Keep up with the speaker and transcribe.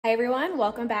Hi everyone,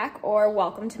 welcome back or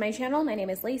welcome to my channel. My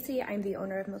name is Lacey. I'm the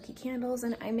owner of Milky Candles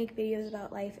and I make videos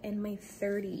about life in my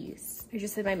 30s. I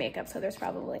just did my makeup, so there's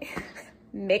probably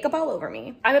makeup all over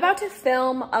me. I'm about to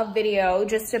film a video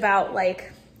just about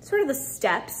like sort of the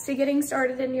steps to getting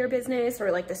started in your business,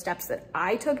 or like the steps that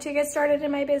I took to get started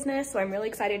in my business. So I'm really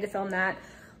excited to film that.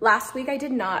 Last week I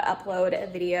did not upload a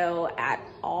video at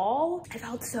all. I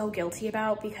felt so guilty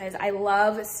about, because I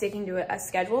love sticking to a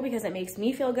schedule because it makes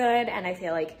me feel good and I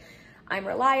feel like I'm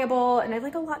reliable, and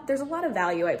there's a lot of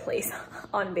value I place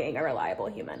on being a reliable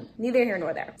human. Neither here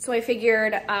nor there. So I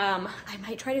figured I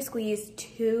might try to squeeze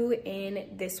 2 in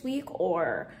this week,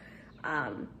 or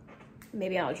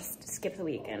maybe I'll just skip the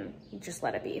week and just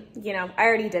let it be. You know, I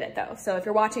already did it though. So if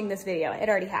you're watching this video, it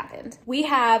already happened. We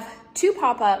have 2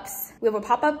 pop-ups. We have a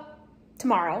pop-up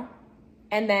tomorrow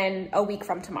and then a week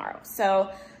from tomorrow. So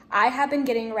I have been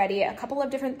getting ready. A couple of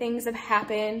different things have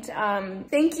happened.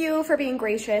 Thank you for being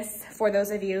gracious for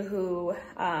those of you who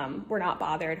were not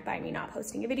bothered by me not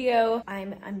posting a video.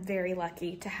 I'm very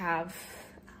lucky to have,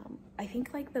 I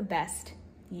think, like the best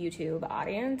YouTube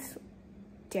audience,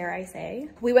 dare I say.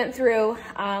 We went through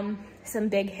some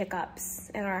big hiccups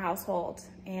in our household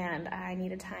and I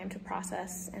needed time to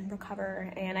process and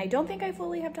recover. And I don't think I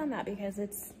fully have done that because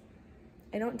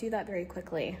I don't do that very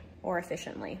quickly or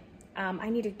efficiently. I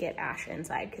need to get Ash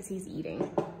inside because he's eating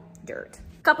dirt.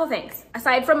 Couple things,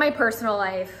 aside from my personal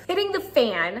life hitting the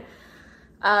fan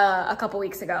a couple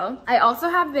weeks ago, I also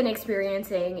have been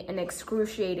experiencing an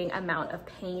excruciating amount of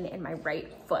pain in my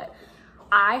right foot.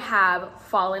 I have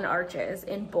fallen arches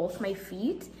in both my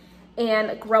feet,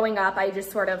 and growing up, I just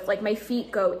sort of, like, my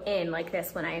feet go in like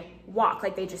this when I walk,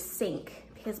 like they just sink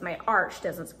because my arch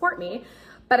doesn't support me.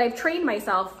 But I've trained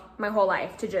myself my whole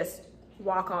life to just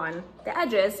walk on the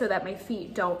edges so that my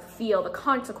feet don't feel the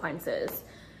consequences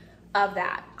of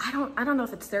that. I don't know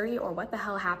if it's 30 or what the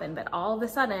hell happened, but all of a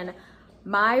sudden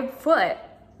my foot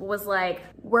was like,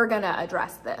 we're gonna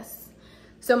address this.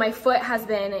 So my foot has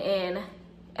been in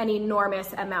an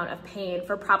enormous amount of pain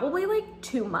for probably like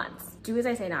 2 months. Do as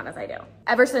I say, not as I do.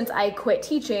 Ever since I quit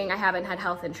teaching, I haven't had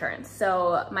health insurance.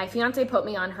 So my fiance put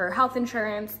me on her health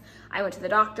insurance. I went to the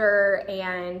doctor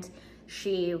and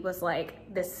she was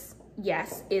like, this,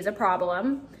 yes, is a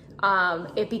problem.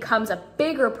 It becomes a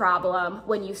bigger problem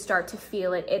when you start to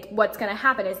feel it. What's gonna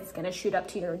happen is it's gonna shoot up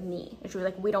to your knee. And she was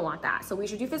like, we don't want that. So we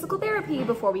should do physical therapy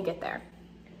before we get there.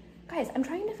 Guys, I'm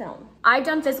trying to film. I've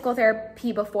done physical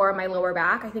therapy before my lower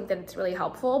back. I think that it's really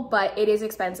helpful, but it is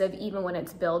expensive even when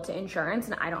it's billed to insurance,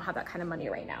 and I don't have that kind of money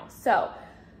right now. So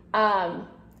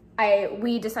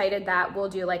we decided that we'll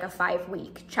do like a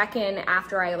 5-week check-in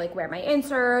after I like wear my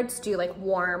inserts, do like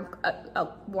a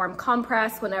warm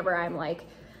compress whenever I'm like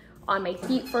on my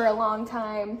feet for a long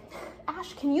time.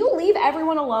 Ash, can you leave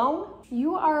everyone alone?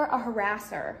 You are a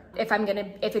harasser. If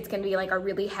it's gonna be like a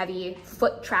really heavy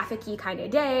foot traffic-y kind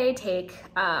of day, take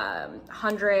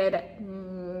 100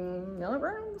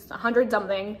 milligrams, 100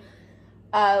 something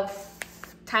of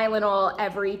Tylenol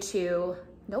every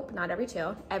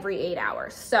 8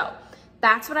 hours. So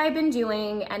that's what I've been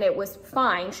doing and it was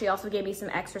fine. She also gave me some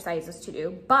exercises to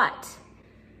do, but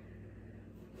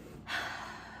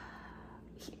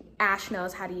Ash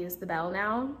knows how to use the bell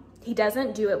now. He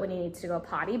doesn't do it when he needs to go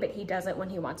potty, but he does it when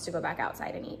he wants to go back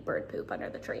outside and eat bird poop under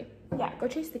the tree. Yeah, go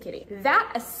chase the kitty.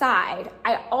 That aside,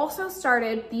 I also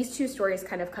started, these 2 stories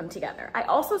kind of come together. I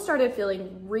also started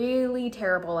feeling really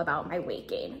terrible about my weight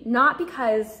gain. Not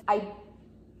because I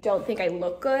don't think I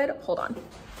look good. Hold on.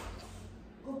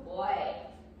 Oh boy.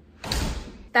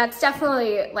 That's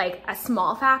definitely like a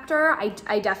small factor.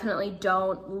 I definitely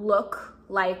don't look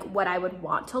like what I would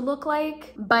want to look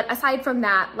like. But aside from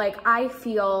that, like I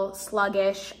feel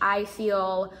sluggish. I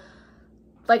feel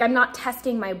like I'm not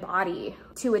testing my body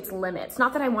to its limits.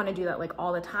 Not that I want to do that like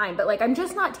all the time, but like I'm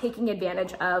just not taking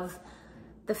advantage of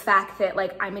the fact that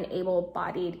like I'm an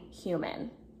able-bodied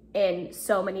human in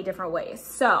so many different ways.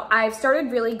 So I've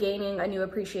started really gaining a new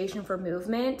appreciation for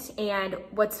movement. And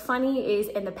what's funny is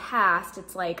in the past,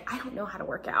 it's like, I don't know how to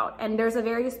work out. And there's a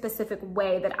very specific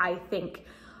way that I think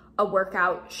a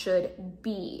workout should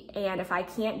be. And if I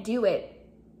can't do it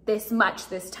this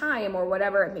time or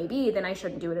whatever it may be, then I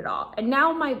shouldn't do it at all. And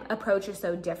now my approach is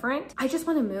so different. I just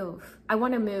want to move. I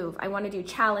want to move. I want to do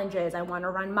challenges. I want to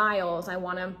run miles. I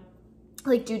want to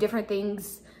like do different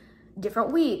things,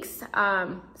 different weeks.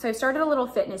 So I've started a little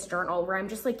fitness journal where I'm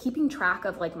just like keeping track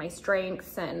of like my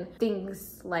strengths and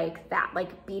things like that,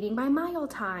 like beating my mile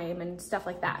time and stuff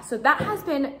like that. So that has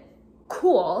been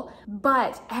cool,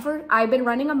 but I've been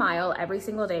running a mile every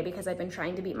single day because I've been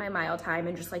trying to beat my mile time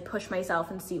and just like push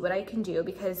myself and see what I can do,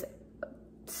 because it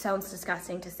sounds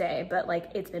disgusting to say, but like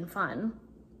it's been fun.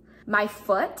 My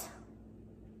foot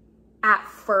at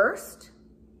first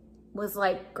was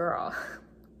like, girl,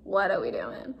 what are we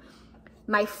doing?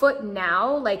 My foot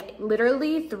now, like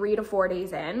literally 3 to 4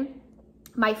 days in,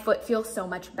 my foot feels so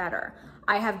much better.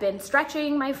 I have been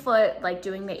stretching my foot, like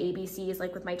doing the ABCs,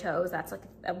 like with my toes. That's like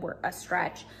a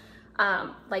stretch.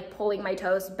 Like pulling my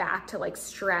toes back to like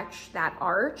stretch that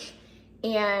arch.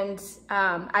 And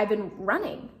I've been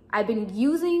running. I've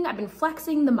been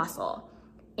flexing the muscle.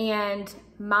 And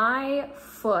my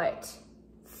foot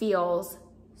feels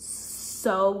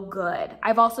so good.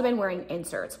 I've also been wearing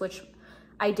inserts, which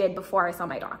I did before I saw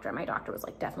my doctor. My doctor was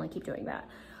like, definitely keep doing that.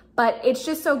 But it's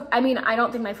just so, I mean, I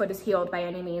don't think my foot is healed by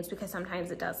any means because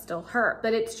sometimes it does still hurt,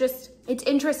 but it's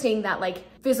interesting that like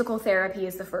physical therapy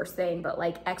is the first thing, but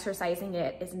like exercising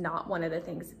it is not one of the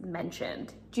things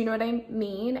mentioned. Do you know what I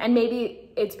mean? And maybe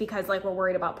it's because like we're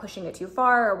worried about pushing it too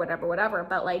far or whatever,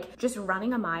 but like just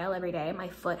running a mile every day, my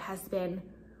foot has been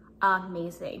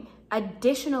amazing.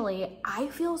 Additionally, I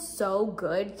feel so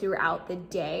good throughout the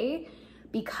day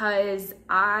because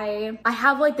I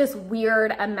have like this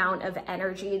weird amount of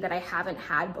energy that I haven't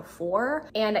had before.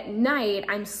 And at night,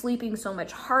 I'm sleeping so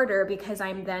much harder because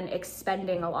I'm then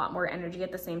expending a lot more energy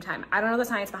at the same time. I don't know the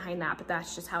science behind that, but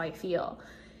that's just how I feel.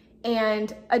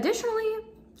 And additionally,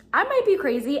 I might be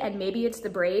crazy and maybe it's the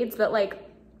braids, but like,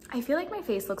 I feel like my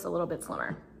face looks a little bit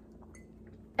slimmer.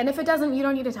 And if it doesn't, you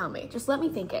don't need to tell me. Just let me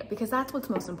think it because that's what's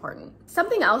most important.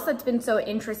 Something else that's been so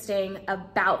interesting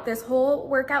about this whole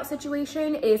workout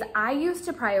situation is I used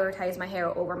to prioritize my hair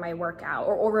over my workout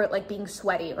or over like being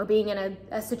sweaty or being in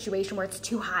a situation where it's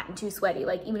too hot and too sweaty.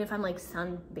 Like even if I'm like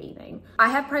sunbathing, I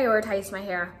have prioritized my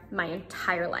hair my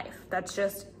entire life. That's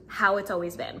just how it's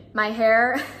always been. My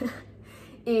hair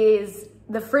is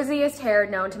the frizziest hair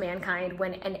known to mankind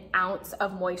when an ounce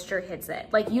of moisture hits it.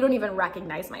 Like you don't even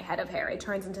recognize my head of hair. It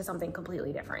turns into something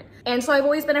completely different. And so I've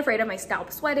always been afraid of my scalp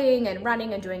sweating and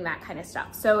running and doing that kind of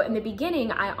stuff. So in the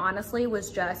beginning, I honestly was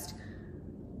just,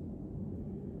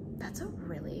 that's a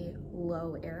really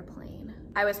low airplane.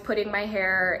 I was putting my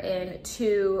hair in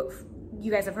two, you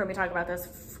guys have heard me talk about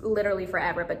this literally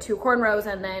forever, but 2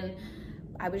 cornrows, and then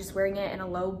I was just wearing it in a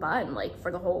low bun like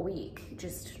for the whole week.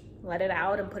 Just let it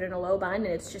out and put it in a low bun and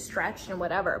it's just stretched and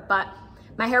whatever. But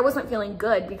my hair wasn't feeling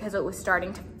good because it was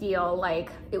starting to feel like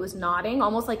it was knotting,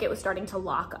 almost like it was starting to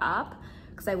lock up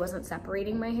because I wasn't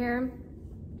separating my hair.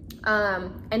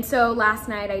 And so last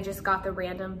night I just got the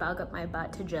random bug up my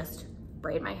butt to just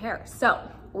braid my hair. So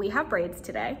we have braids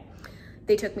today.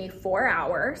 They took me 4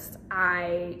 hours.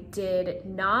 I did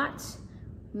not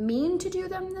mean to do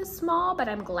them this small, but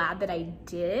I'm glad that I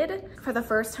did. For the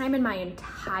first time in my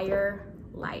entire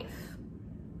life,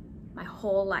 my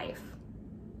whole life,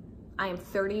 I am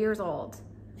 30 years old.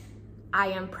 I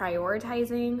am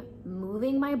prioritizing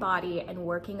moving my body and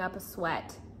working up a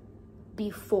sweat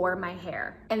before my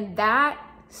hair. And that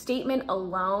statement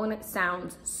alone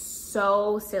sounds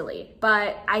so silly,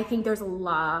 but I think there's a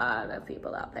lot of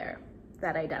people out there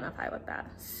that identify with that.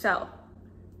 So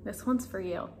this one's for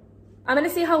you. I'm gonna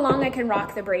see how long I can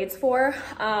rock the braids for.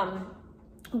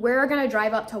 We're gonna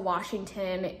drive up to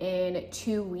Washington in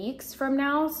 2 weeks from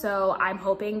now. So I'm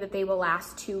hoping that they will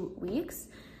last 2 weeks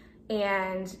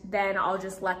and then I'll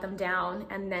just let them down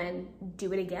and then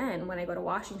do it again when I go to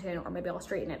Washington, or maybe I'll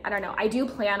straighten it. I don't know. I do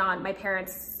plan on, my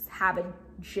parents have a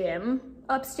gym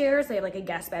upstairs. They have like a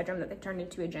guest bedroom that they've turned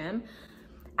into a gym.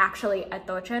 Actually,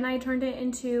 Atocha and I turned it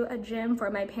into a gym for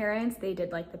my parents. They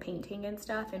did like the painting and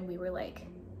stuff and we were like,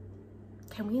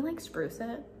 can we like spruce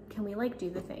it? Can we like do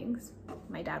the things?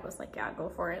 My dad was like, yeah, go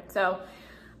for it. So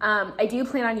I do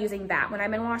plan on using that when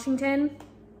I'm in Washington.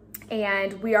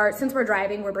 And since we're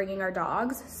driving, we're bringing our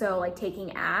dogs. So like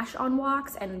taking Ash on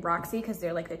walks and Roxy, because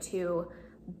they're like the 2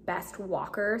 best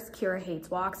walkers. Kira hates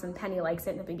walks and Penny likes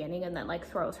it in the beginning and then like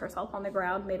throws herself on the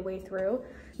ground midway through.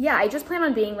 Yeah, I just plan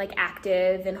on being like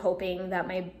active and hoping that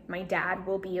my dad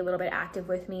will be a little bit active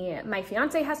with me. My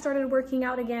fiance has started working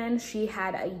out again. She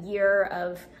had a year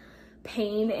of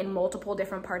pain in multiple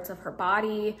different parts of her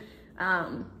body,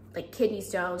 like kidney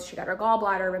stones. She got her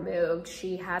gallbladder removed.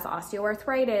 She has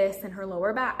osteoarthritis in her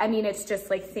lower back. I mean, it's just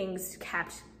like things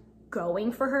kept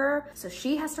going for her. So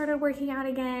she has started working out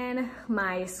again.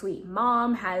 My sweet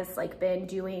mom has like been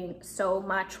doing so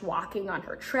much walking on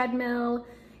her treadmill.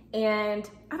 And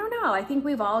I don't know, I think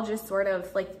we've all just sort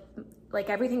of like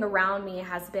everything around me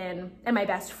has been, and my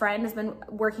best friend has been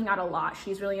working out a lot.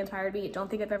 She's really inspired me. Don't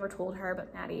think I've ever told her,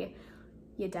 but Maddie,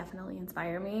 you definitely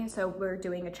inspire me. So we're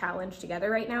doing a challenge together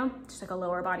right now, just like a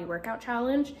lower body workout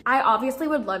challenge. I obviously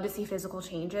would love to see physical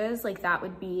changes. Like that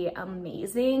would be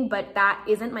amazing, but that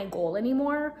isn't my goal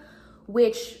anymore,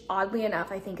 which oddly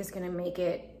enough, I think is gonna make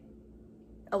it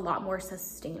a lot more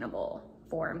sustainable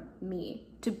for me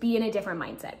to be in a different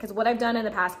mindset, because what I've done in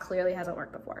the past clearly hasn't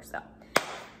worked before. So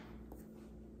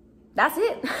that's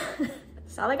it.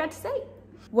 That's all I got to say.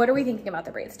 What are we thinking about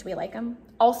the braids? Do we like them?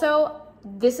 Also,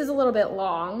 this is a little bit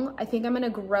long. I think I'm gonna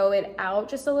grow it out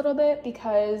just a little bit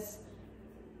because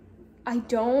I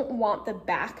don't want the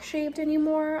back shaped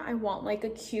anymore. I want like a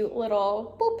cute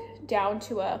little boop down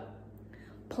to a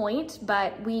point,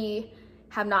 but we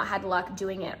have not had luck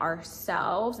doing it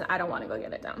ourselves. And I don't want to go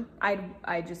get it done. I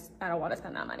don't want to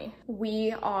spend that money.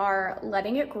 We are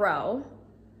letting it grow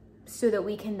so that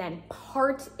we can then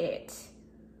part it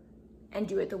and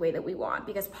do it the way that we want,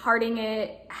 because parting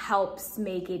it helps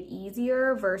make it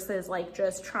easier versus like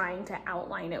just trying to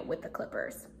outline it with the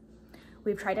clippers.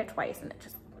 We've tried it twice and it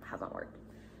just hasn't worked.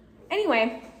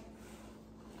 Anyway,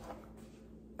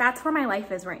 that's where my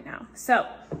life is right now. So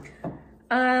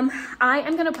I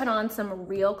am gonna put on some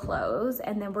real clothes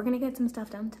and then we're gonna get some stuff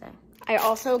done today. I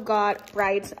also got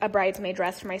a bridesmaid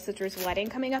dress for my sister's wedding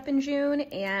coming up in June,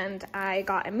 and I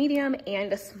got a medium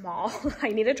and a small. I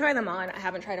need to try them on. I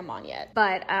haven't tried them on yet,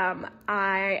 but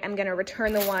I am gonna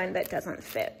return the one that doesn't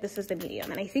fit. This is the medium,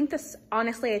 and I think this,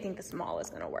 honestly, I think the small is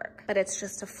gonna work, but it's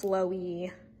just a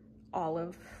flowy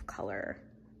olive color.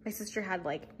 My sister had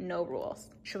like no rules.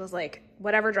 She was like,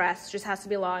 whatever dress just has to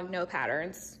be long, no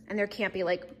patterns, and there can't be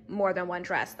like more than one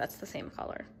dress that's the same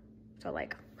color. So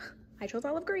like, I chose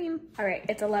olive green. All right,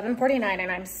 it's 11:49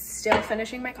 and I'm still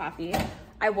finishing my coffee.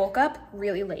 I woke up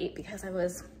really late because I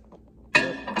was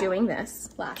doing this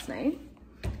last night.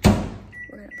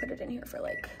 We're gonna put it in here for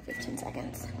like 15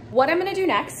 seconds. What I'm gonna do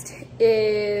next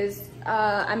is,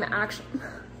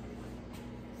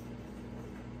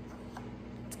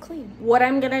 it's clean. What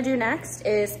I'm gonna do next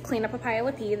is clean up a pile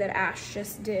of pee that Ash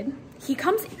just did. He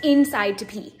comes inside to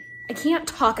pee. I can't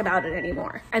talk about it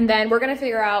anymore. And then we're gonna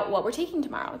figure out what we're taking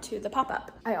tomorrow to the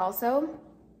pop-up.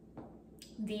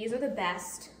 These are the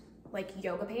best like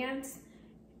yoga pants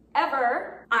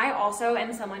ever. I also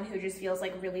am someone who just feels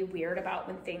like really weird about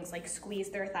when things like squeeze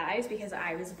their thighs, because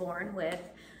I was born with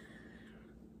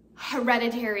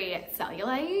hereditary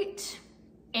cellulite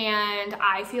and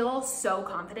I feel so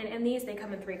confident in these. They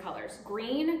come in 3 colors: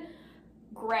 green,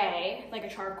 gray, like a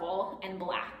charcoal, and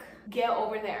black. Get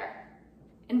over there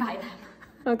and buy them.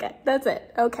 Okay, that's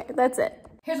it. Okay, that's it.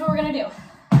 Here's what we're gonna do.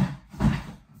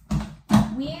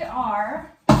 We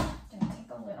are gonna take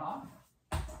the lid off.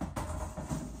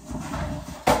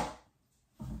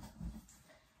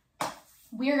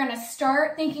 We are gonna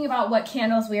start thinking about what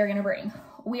candles we are gonna bring.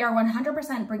 We are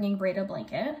 100% bringing braided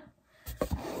blanket.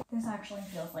 This actually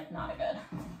feels like not a good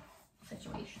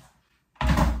situation.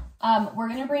 We're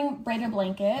gonna bring braided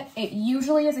blanket. It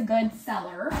usually is a good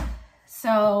seller.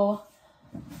 So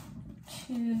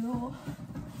 2,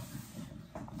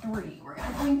 3, we're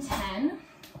gonna bring 10,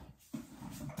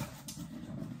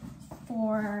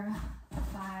 4,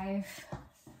 5,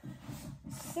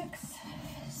 6,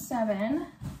 7,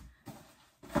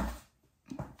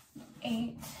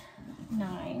 8,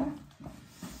 9.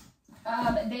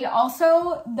 They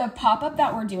also, the pop-up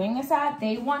that we're doing this at,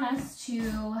 they want us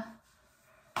to,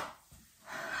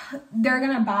 they're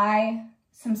gonna buy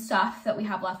some stuff that we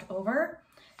have left over.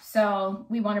 So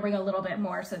we want to bring a little bit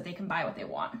more so that they can buy what they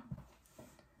want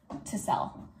to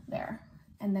sell there.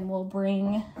 And then we'll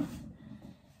bring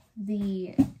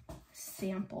the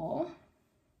sample,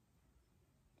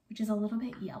 which is a little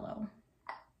bit yellow.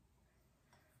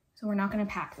 So we're not going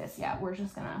to pack this yet. We're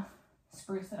just going to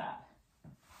spruce it up.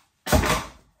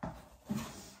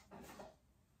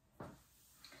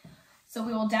 So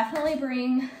we will definitely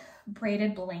bring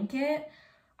braided blanket.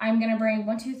 I'm going to bring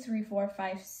 1, 2, 3, 4,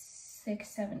 5, 6,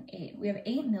 7, 8. We have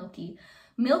 8 Milky.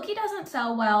 Milky doesn't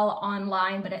sell well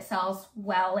online, but it sells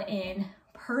well in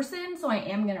person, so I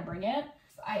am gonna bring it.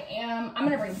 I'm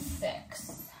gonna bring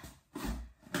 6.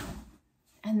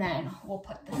 And then we'll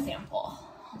put the sample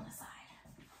on the side.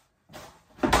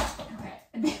 Okay,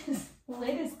 this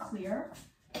lid is clear,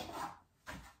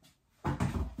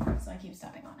 so I keep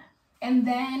stepping on it. And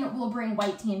then we'll bring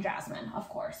white tea and jasmine, of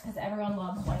course, because everyone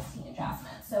loves white tea and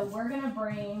jasmine. So we're gonna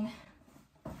bring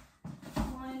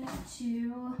 1,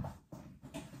 2,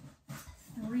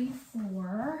 3,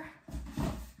 4,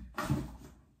 5,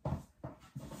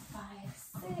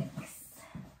 6,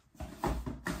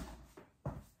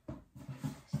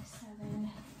 7,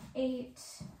 8.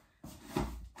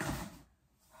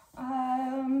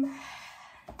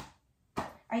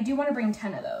 I do want to bring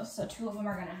 10 of those, so 2 of them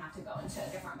are going to have to go into a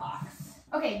different box.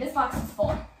 Okay, this box is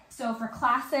full. So for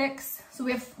classics, so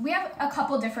we have a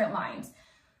couple different lines.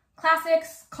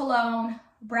 Classics, cologne,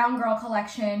 brown girl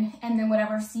collection, and then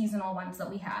whatever seasonal ones that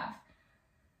we have.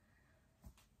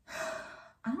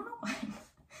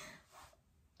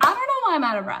 I'm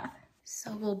out of breath.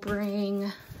 So we'll bring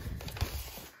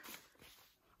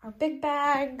our big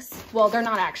bags. Well, they're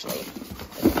not actually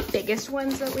the biggest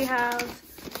ones that we have,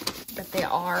 but they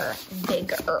are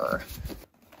bigger.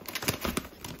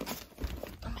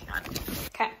 Oh my God.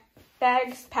 Okay,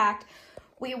 bags packed.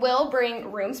 We will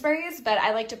bring room sprays, but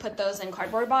I like to put those in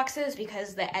cardboard boxes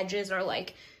because the edges are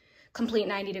like complete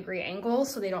 90-degree angles,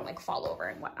 so they don't like fall over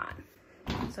and whatnot.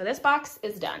 So this box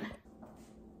is done.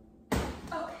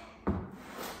 Okay.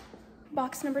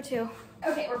 Box number 2.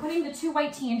 Okay, we're putting the 2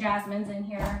 white tea and jasmines in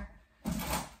here.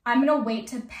 I'm gonna wait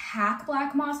to pack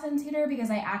black moss and cedar because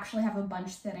I actually have a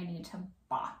bunch that I need to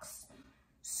box.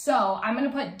 So I'm gonna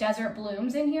put Desert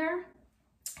Blooms in here.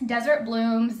 Desert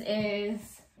Blooms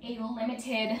is a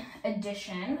limited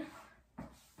edition.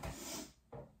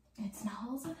 It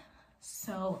smells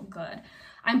so good.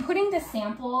 I'm putting the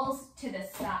samples to the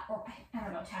side, or I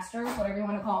don't know, testers, whatever you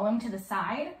want to call them, to the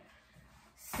side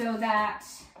so that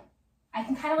I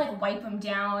can kind of like wipe them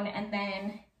down and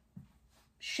then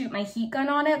shoot my heat gun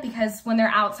on it, because when they're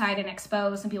outside and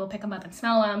exposed and people pick them up and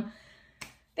smell them,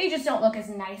 they just don't look as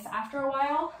nice after a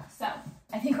while. So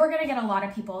I think we're gonna get a lot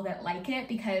of people that like it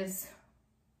because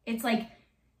it's like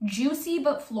juicy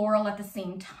but floral at the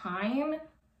same time,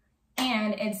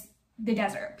 and it's the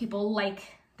desert. People like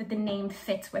that the name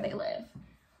fits where they live.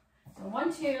 So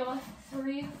 1, 2,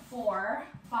 3, 4,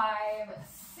 5,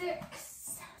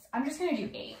 6. I'm just gonna do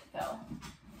 8 though.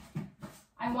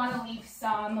 I want to leave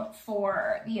some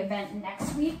for the event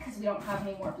next week because we don't have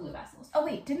any more blue vessels. Oh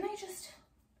wait, didn't I just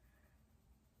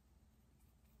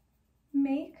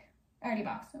make? I already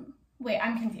boxed them. Wait,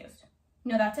 I'm confused.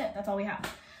 No, that's it. That's all we have.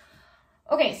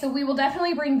 Okay, so we will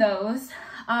definitely bring those.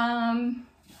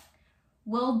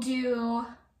 We'll do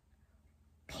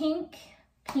pink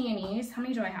peonies. How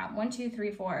many do I have? 1, 2,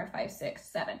 3, 4, 5, 6,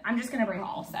 7. I'm just gonna bring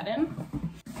all 7.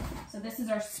 So this is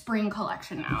our spring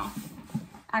collection now.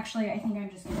 Actually, I think I'm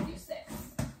just gonna do 6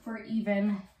 for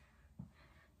even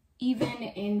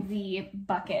in the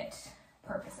bucket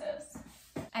purposes.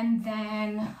 And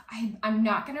then I'm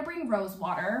not gonna bring rose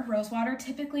water. Rose water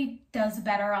typically does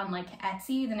better on like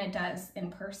Etsy than it does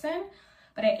in person,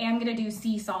 but I am gonna do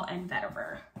sea salt and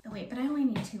vetiver. Oh wait, but I only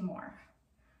need 2 more.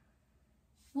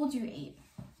 We'll do 8.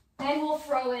 Then we'll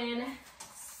throw in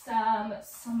some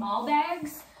small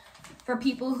bags for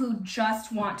people who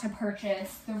just want to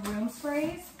purchase the room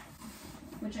sprays,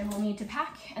 which I will need to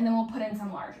pack. And then we'll put in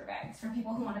some larger bags for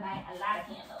people who want to buy a lot of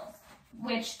candles,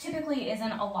 which typically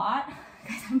isn't a lot.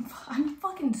 Guys, I'm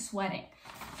fucking sweating.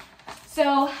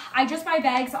 So I just buy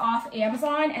bags off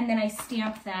Amazon and then I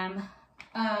stamp them.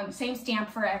 Same stamp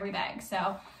for every bag.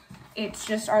 So it's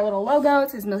just our little logo.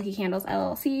 It says Milky Candles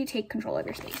LLC, take control of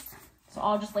your space. So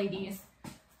I'll just lay these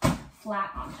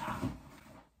flat on top.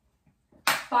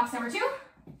 Box number 2,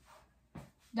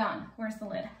 done. Where's the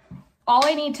lid? All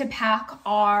I need to pack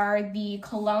are the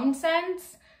cologne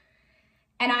scents,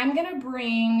 and I'm gonna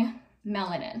bring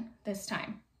melanin this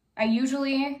time. I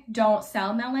usually don't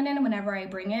sell melanin whenever I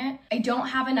bring it. I don't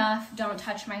have enough, don't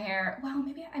touch my hair. Well,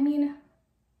 maybe, I mean,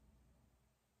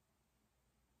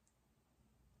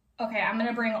 okay, I'm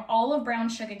gonna bring all of Brown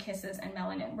Sugar Kisses and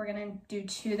melanin. We're gonna do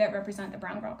 2 that represent the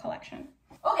Brown Girl collection.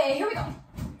 Okay, here we go.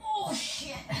 Oh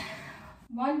shit.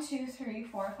 1, 2, 3,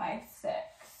 4, 5, 6.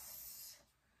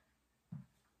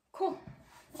 Cool.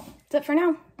 That's it for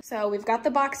now. So we've got the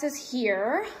boxes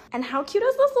here. And how cute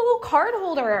is this little card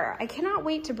holder? I cannot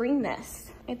wait to bring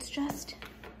this. It's just,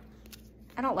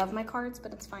 I don't love my cards,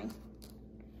 but it's fine.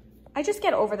 I just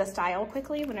get over the style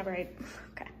quickly whenever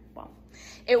okay, well,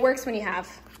 it works when you have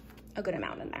a good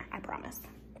amount in there, I promise.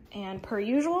 And per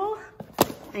usual,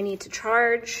 I need to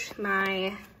charge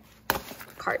my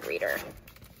card reader.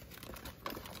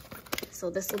 So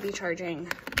this will be charging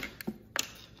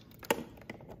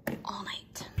all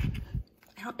night.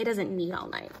 It doesn't need all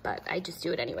night, but I just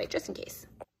do it anyway, just in case.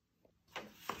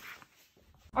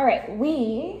 All right,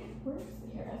 we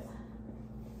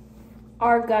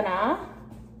are gonna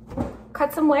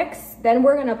cut some wicks. Then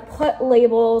we're gonna put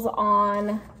labels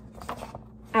on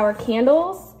our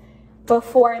candles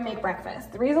before I make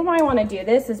breakfast. The reason why I wanna do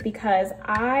this is because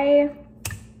I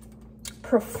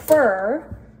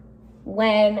prefer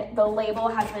when the label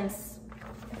has been,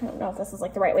 I don't know if this is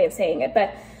like the right way of saying it,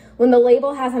 but when the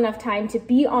label has enough time to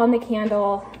be on the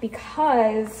candle,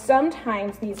 because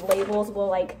sometimes these labels will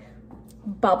like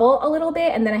bubble a little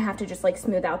bit and then I have to just like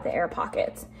smooth out the air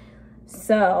pockets.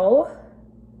 So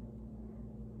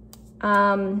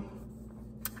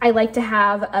I like to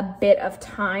have a bit of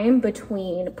time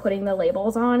between putting the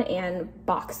labels on and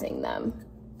boxing them.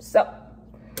 So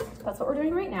that's what we're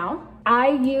doing right now. I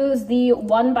use the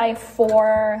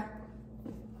 1x4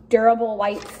 durable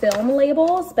white film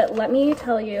labels, but let me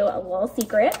tell you a little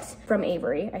secret from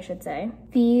Avery, I should say.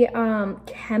 The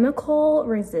chemical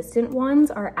resistant ones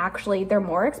are actually, they're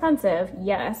more expensive,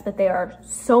 yes, but they are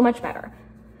so much better.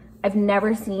 I've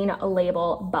never seen a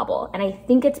label bubble, and I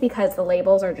think it's because the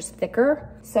labels are just thicker.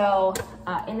 So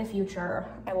in the future,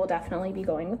 I will definitely be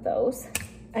going with those.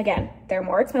 Again, they're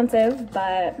more expensive,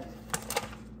 but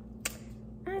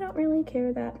I don't really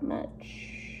care that much.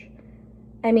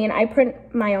 I mean, I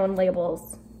print my own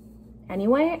labels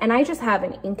anyway, and I just have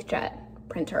an inkjet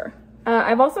printer.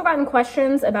 I've also gotten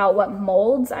questions about what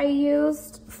molds I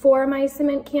used for my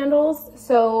cement candles.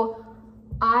 So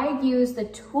I use the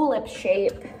tulip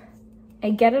shape. I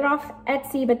get it off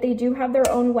Etsy, but they do have their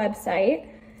own website.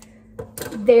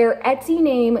 Their Etsy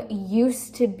name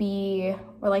used to be,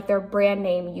 or like their brand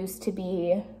name used to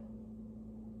be,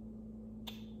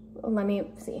 let me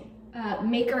see.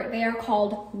 They are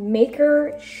called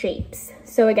Maker Shapes.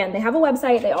 So again, they have a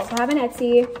website. They also have an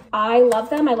Etsy. I love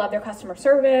them. I love their customer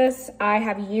service. I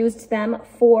have used them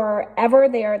forever.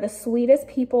 They are the sweetest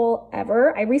people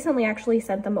ever. I recently actually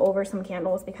sent them over some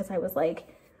candles because I was like,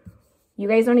 you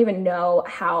guys don't even know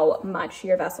how much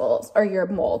your vessels or your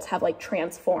molds have like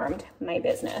transformed my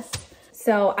business.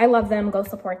 So I love them. Go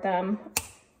support them.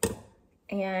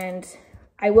 And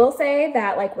I will say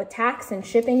that like with tax and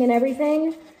shipping and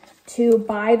everything, to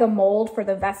buy the mold for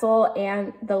the vessel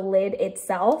and the lid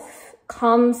itself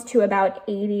comes to about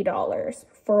 $80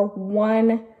 for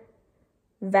one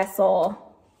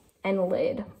vessel and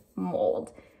lid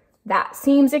mold. That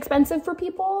seems expensive for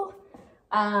people.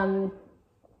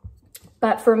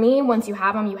 But for me, once you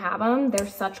have them, you have them. They're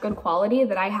such good quality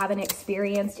that I haven't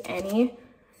experienced any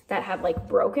that have like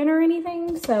broken or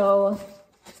anything, so,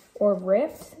 or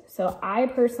ripped. So I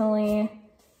personally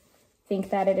think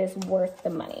that it is worth the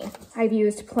money. I've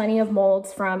used plenty of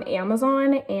molds from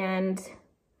Amazon and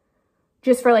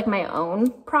just for like my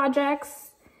own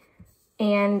projects.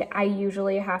 And I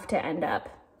usually have to end up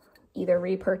either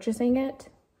repurchasing it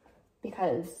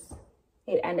because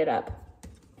it ended up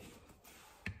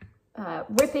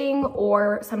ripping,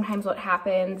 or sometimes what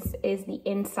happens is the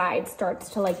inside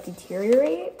starts to like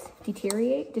deteriorate.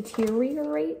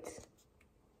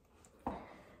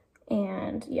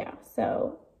 And yeah,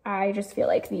 so I just feel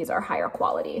like these are higher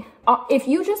quality. If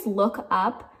you just look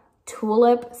up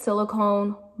tulip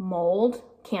silicone mold,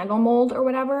 candle mold or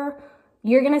whatever,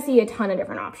 you're gonna see a ton of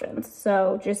different options.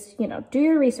 So just, you know, do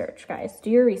your research, guys,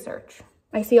 do your research.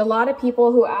 I see a lot of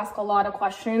people who ask a lot of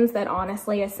questions that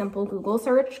honestly a simple Google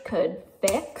search could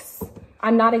fix.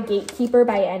 I'm not a gatekeeper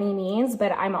by any means,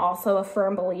 but I'm also a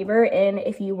firm believer in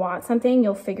if you want something,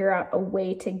 you'll figure out a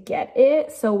way to get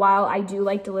it. So while I do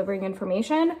like delivering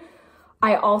information,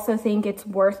 I also think it's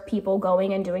worth people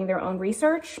going and doing their own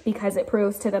research because it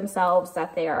proves to themselves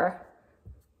that they are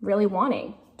really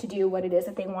wanting to do what it is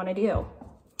that they want to do.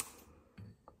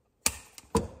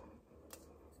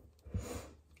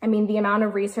 I mean, the amount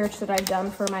of research that I've done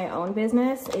for my own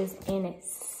business is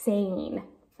insane.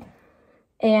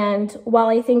 And while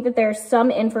I think that there's some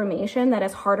information that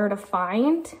is harder to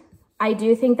find, I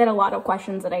do think that a lot of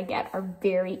questions that I get are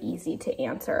very easy to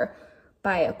answer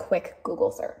by a quick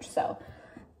Google search. So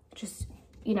just,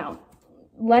 you know,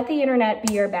 let the internet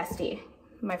be your bestie,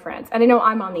 my friends. And I know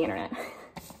I'm on the internet,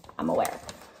 I'm aware,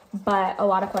 but a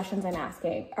lot of questions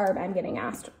I'm getting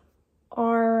asked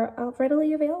are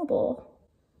readily available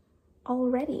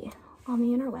already on the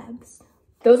interwebs.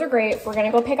 Those are great. We're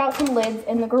gonna go pick out some lids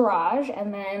in the garage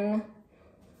and then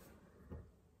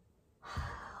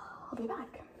I'll be back.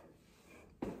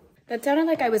 That sounded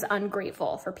like I was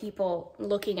ungrateful for people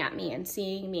looking at me and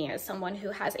seeing me as someone who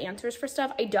has answers for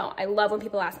stuff. I don't. I love when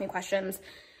people ask me questions.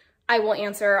 I will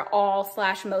answer all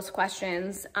 / most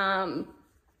questions.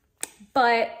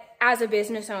 But as a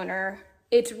business owner,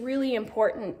 it's really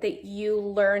important that you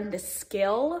learn the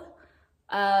skill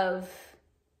of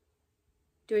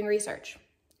doing research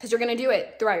because you're going to do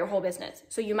it throughout your whole business.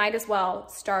 So you might as well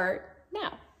start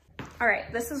now. All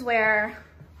right, this is where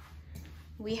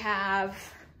we have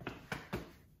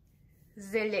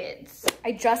the lids.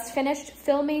 I just finished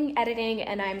filming, editing,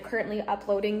 and I'm currently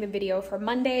uploading the video for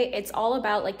Monday. It's all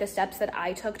about like the steps that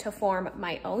I took to form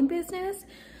my own business.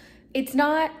 It's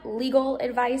not legal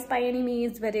advice by any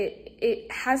means, but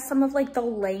it has some of like the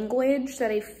language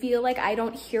that I feel like I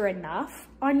don't hear enough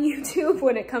on YouTube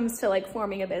when it comes to like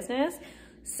forming a business.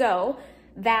 So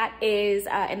that is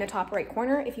in the top right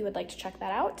corner if you would like to check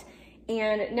that out.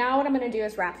 And now what I'm gonna do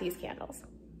is wrap these candles.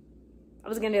 I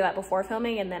was gonna do that before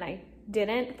filming and then I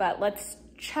didn't, but let's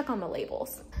check on the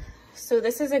labels. So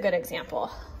this is a good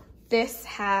example. This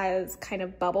has kind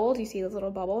of bubbled. You see those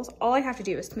little bubbles? All I have to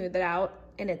do is smooth it out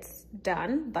and it's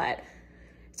done, but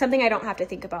something I don't have to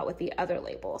think about with the other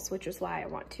labels, which is why I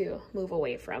want to move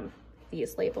away from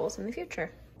these labels in the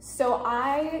future. So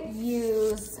I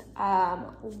use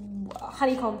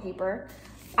honeycomb paper.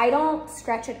 I don't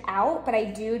stretch it out, but I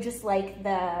do just like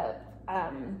the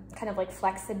kind of like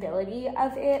flexibility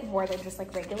of it more than just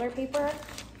like regular paper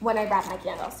when I wrap my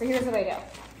candles. So here's what I do.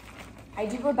 I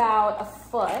do about a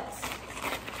foot,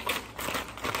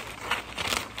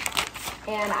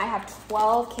 and I have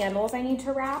 12 candles I need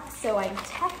to wrap, so I'm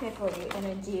technically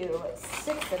gonna do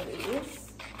 6 of these.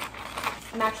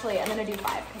 I'm gonna do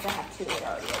 5 because I have 2 that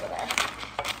are already over there.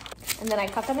 And then I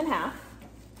cut them in half.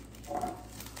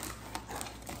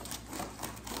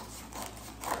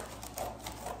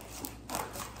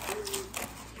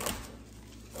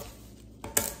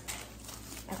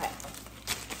 Okay,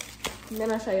 and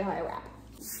then I'll show you how I wrap.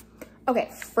 Okay,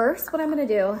 first what I'm gonna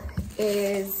do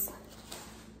is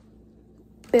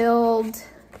build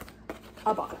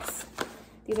a box.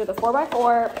 These are the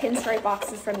 4x4 pinstripe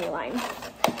boxes from Uline.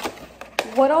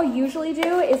 What I'll usually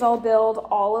do is I'll build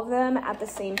all of them at the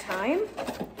same time,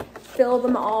 fill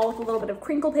them all with a little bit of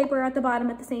crinkle paper at the bottom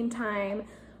at the same time,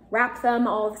 wrap them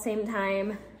all at the same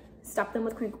time, stuff them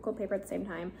with crinkle paper at the same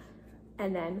time,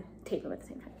 and then tape them at the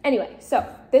same time. Anyway, so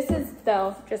this is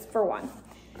though just for one.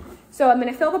 So I'm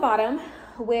gonna fill the bottom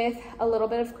with a little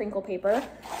bit of crinkle paper,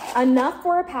 enough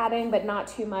for a padding, but not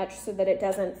too much so that it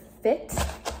doesn't fit.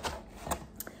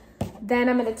 Then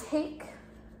I'm gonna take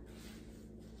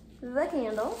the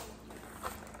candle,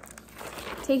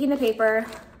 taking the paper,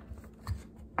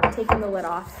 taking the lid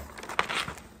off,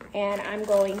 and I'm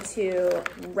going to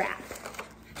wrap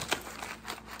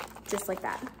just like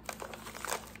that.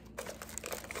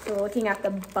 So we're looking at the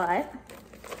butt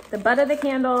of the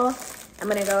candle. I'm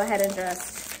gonna go ahead and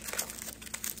just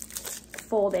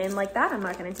fold in like that. I'm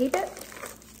not gonna tape it.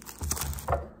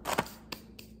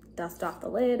 Dust off the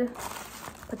lid,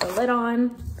 put the lid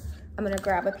on. I'm gonna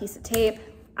grab a piece of tape.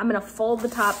 I'm gonna fold the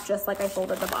top just like I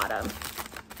folded the bottom.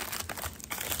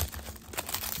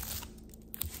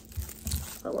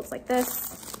 So it looks like this.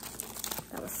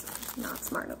 That was not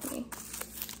smart of me.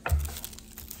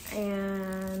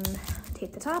 And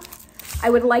tape the top. I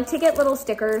would like to get little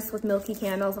stickers with Milky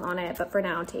Candles on it, but for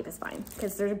now, tape is fine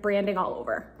because there's branding all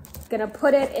over. Gonna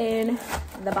put it in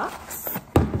the box.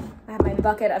 I have my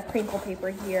bucket of crinkle paper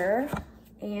here,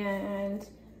 and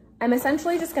I'm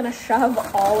essentially just gonna shove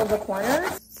all of the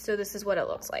corners. So this is what it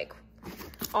looks like.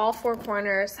 All 4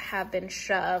 corners have been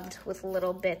shoved with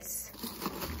little bits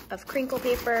of crinkle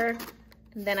paper.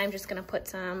 And then I'm just gonna put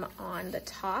some on the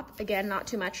top. Again, not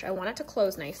too much. I want it to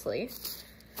close nicely.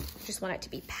 Just want it to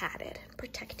be padded,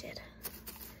 protected.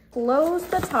 Close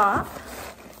the top.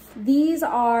 These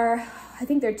are, I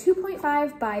think they're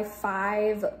 2.5 by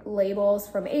 5 labels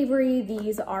from Avery.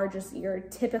 These are just your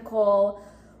typical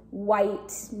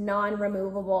white,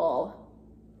 non-removable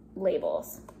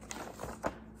labels.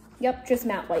 Yep, just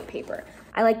matte white paper.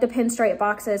 I like the pinstripe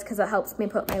boxes because it helps me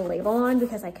put my label on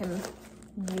because I can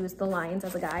use the lines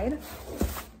as a guide.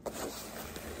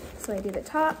 So I do the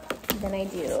top, then I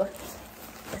do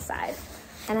the side.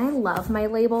 And I love my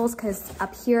labels because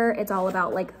up here it's all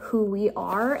about like who we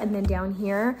are, and then down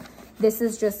here this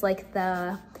is just like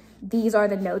these are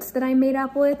the notes that I made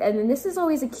up with, and then this is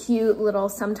always a cute little,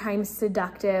 sometimes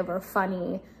seductive or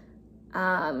funny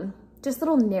just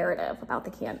little narrative about the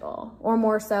candle, or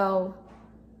more so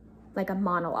like a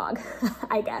monologue,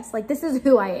 I guess. Like, this is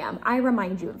who I am. I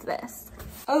remind you of this.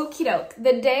 Okie doke,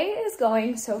 the day is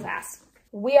going so fast.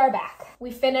 We are back.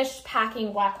 We finished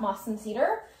packing black moss and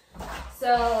cedar.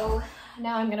 So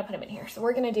now I'm gonna put them in here. So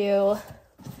we're gonna do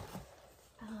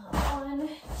 1,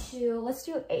 2, let's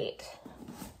do 8.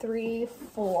 3,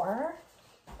 4,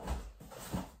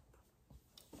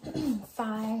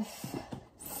 5,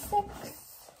 6,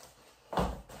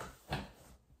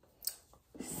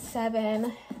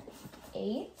 7,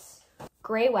 8.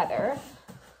 Gray weather.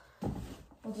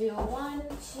 We'll do 1,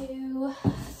 2,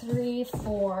 3,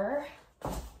 4.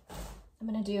 I'm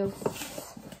gonna do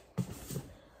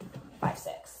 5,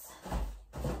 6.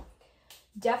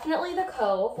 Definitely the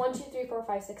Cove. 1, 2, 3, 4,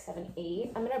 5, 6, 7,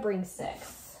 8. I'm gonna bring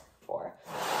 6, 4.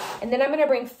 And then I'm gonna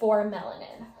bring 4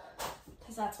 melanin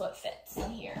because that's what fits in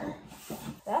here.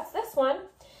 That's this one.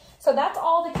 So that's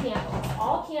all the candles.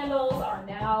 All candles are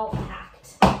now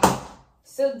packed.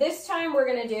 So this time we're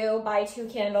gonna do buy 2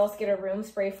 candles, get a room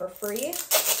spray for free.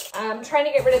 I'm trying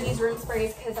to get rid of these room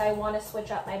sprays because I want to switch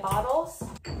up my bottles.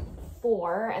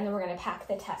 4, and then we're gonna pack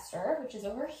the tester, which is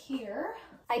over here.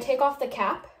 I take off the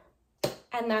cap,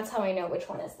 and that's how I know which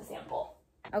one is the sample.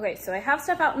 Okay, so I have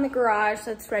stuff out in the garage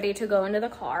that's ready to go into the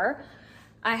car.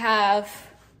 I have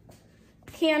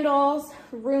candles,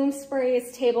 room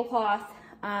sprays, tablecloth,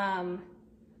 cotton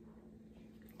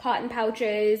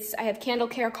pouches. I have candle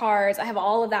care cards. I have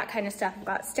all of that kind of stuff. I've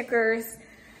got stickers.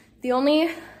 The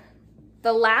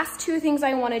last two things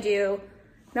I want to do,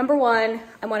 number one,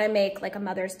 I want to make like a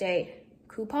Mother's Day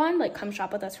coupon, like come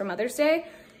shop with us for Mother's Day.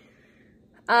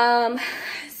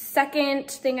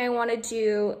 Second thing I want to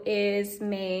do is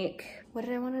make, what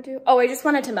did I want to do? Oh, I just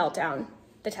wanted to melt down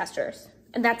the testers.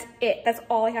 And that's it. That's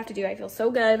all I have to do. I feel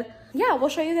so good. Yeah, we'll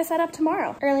show you the setup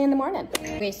tomorrow, early in the morning.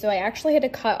 Okay, so I actually had to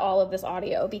cut all of this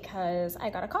audio because I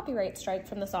got a copyright strike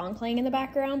from the song playing in the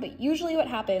background. But usually what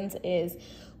happens is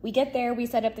we get there, we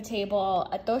set up the table.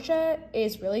 Atocha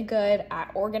is really good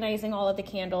at organizing all of the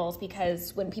candles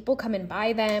because when people come and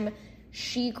buy them,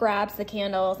 she grabs the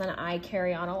candles and I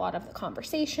carry on a lot of the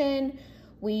conversation.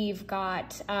 We've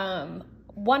got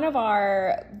one of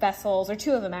our vessels, or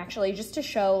two of them actually, just to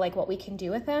show like what we can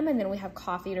do with them. And then we have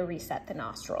coffee to reset the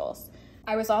nostrils.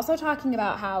 I was also talking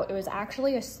about how it was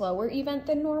actually a slower event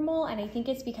than normal. And I think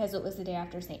it's because it was the day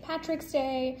after St. Patrick's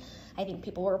Day. I think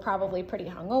people were probably pretty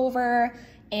hungover.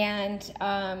 And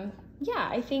yeah,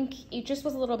 I think it just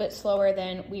was a little bit slower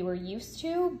than we were used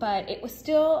to, but it was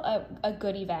still a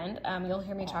good event. You'll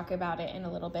hear me talk about it in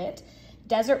a little bit.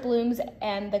 Desert Blooms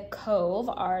and the Cove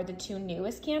are the two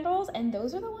newest candles, and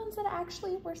those are the ones that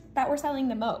actually were selling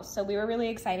the most. So we were really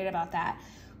excited about that.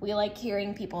 We like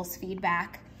hearing people's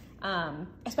feedback,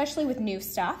 especially with new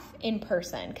stuff in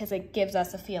person, because it gives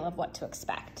us a feel of what to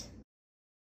expect.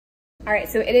 All right,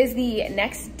 so it is the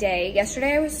next day.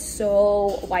 Yesterday I was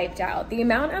so wiped out. The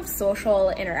amount of social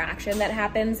interaction that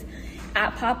happens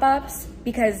at pop-ups,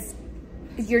 because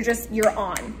you're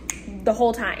on the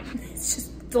whole time.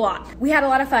 It's a lot. We had a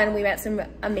lot of fun. We met some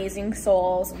amazing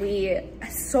souls. We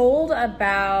sold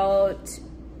about,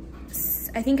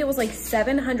 I think it was like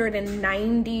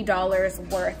 $790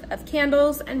 worth of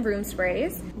candles and room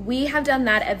sprays. We have done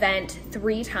that event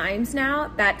 3 times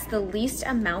now. That's the least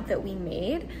amount that we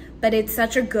made, but it's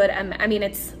such a good, I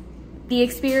mean, the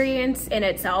experience in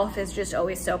itself is just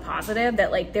always so positive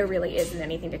that like there really isn't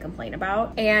anything to complain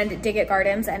about. And Dig It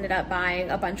Gardens ended up buying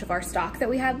a bunch of our stock that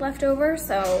we had left over.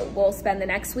 So we'll spend the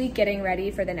next week getting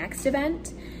ready for the next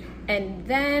event. And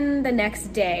then the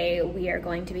next day we are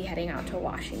going to be heading out to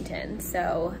Washington.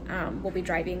 So we'll be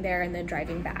driving there and then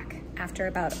driving back after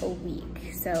about a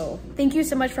week. So thank you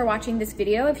so much for watching this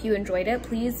video. If you enjoyed it,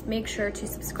 please make sure to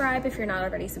subscribe if you're not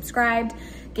already subscribed.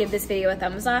 Give this video a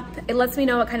thumbs up. It lets me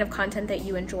know what kind of content that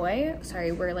you enjoy.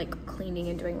 Sorry, we're like cleaning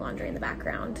and doing laundry in the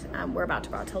background. We're about to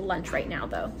go out to lunch right now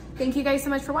though. Thank you guys so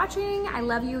much for watching. I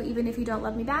love you even if you don't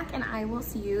love me back, and I will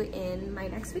see you in my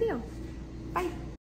next video. Bye.